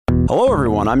Hello,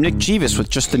 everyone. I'm Nick Jeeves with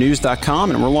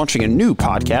JustTheNews.com, and we're launching a new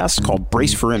podcast called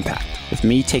Brace for Impact, with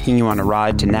me taking you on a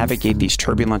ride to navigate these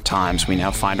turbulent times we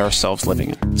now find ourselves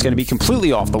living in. It's going to be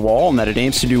completely off the wall, and that it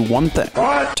aims to do one thing: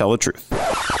 tell the truth.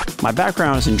 My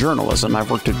background is in journalism. I've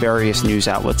worked at various news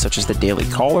outlets such as the Daily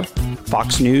Caller,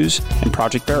 Fox News, and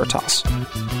Project Veritas.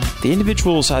 The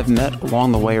individuals I've met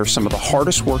along the way are some of the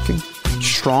hardest working,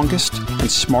 strongest, and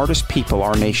smartest people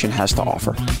our nation has to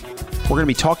offer. We're going to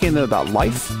be talking to them about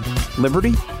life,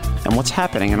 liberty, and what's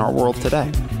happening in our world today.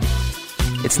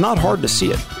 It's not hard to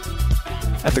see it.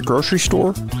 At the grocery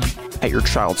store, at your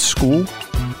child's school,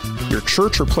 your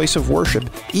church or place of worship,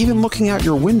 even looking out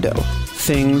your window,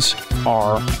 things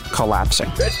are collapsing.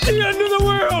 It's the end of the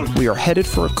world! We are headed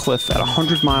for a cliff at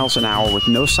 100 miles an hour with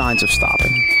no signs of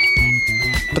stopping.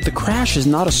 But the crash is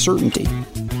not a certainty.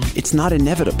 It's not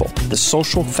inevitable. The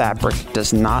social fabric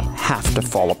does not have to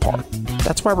fall apart.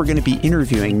 That's why we're going to be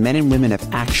interviewing men and women of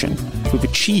action who've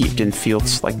achieved in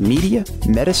fields like media,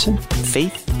 medicine,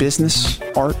 faith, business,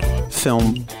 art,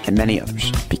 film, and many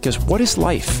others. Because what is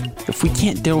life if we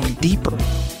can't delve deeper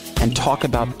and talk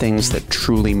about things that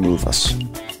truly move us?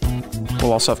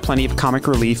 We'll also have plenty of comic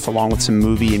relief along with some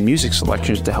movie and music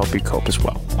selections to help you cope as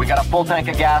well. We got a full tank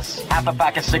of gas, half a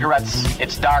pack of cigarettes,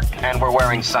 it's dark, and we're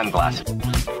wearing sunglasses.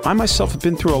 I myself have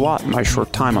been through a lot in my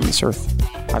short time on this earth.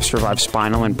 I've survived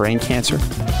spinal and brain cancer,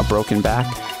 a broken back,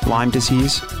 Lyme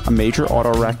disease, a major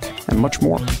auto wreck, and much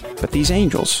more. But these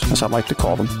angels, as I like to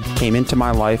call them, came into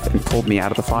my life and pulled me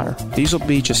out of the fire. These will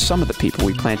be just some of the people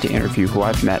we plan to interview who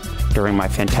I've met during my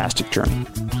fantastic journey.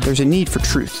 There's a need for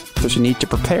truth. There's a need to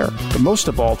prepare. But most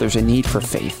of all, there's a need for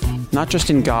faith. Not just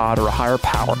in God or a higher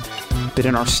power, but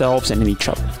in ourselves and in each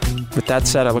other. With that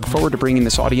said, I look forward to bringing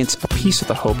this audience a piece of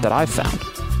the hope that I've found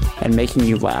and making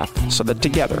you laugh so that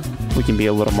together we can be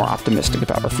a little more optimistic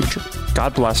about our future.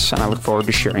 God bless, and I look forward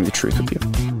to sharing the truth with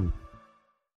you.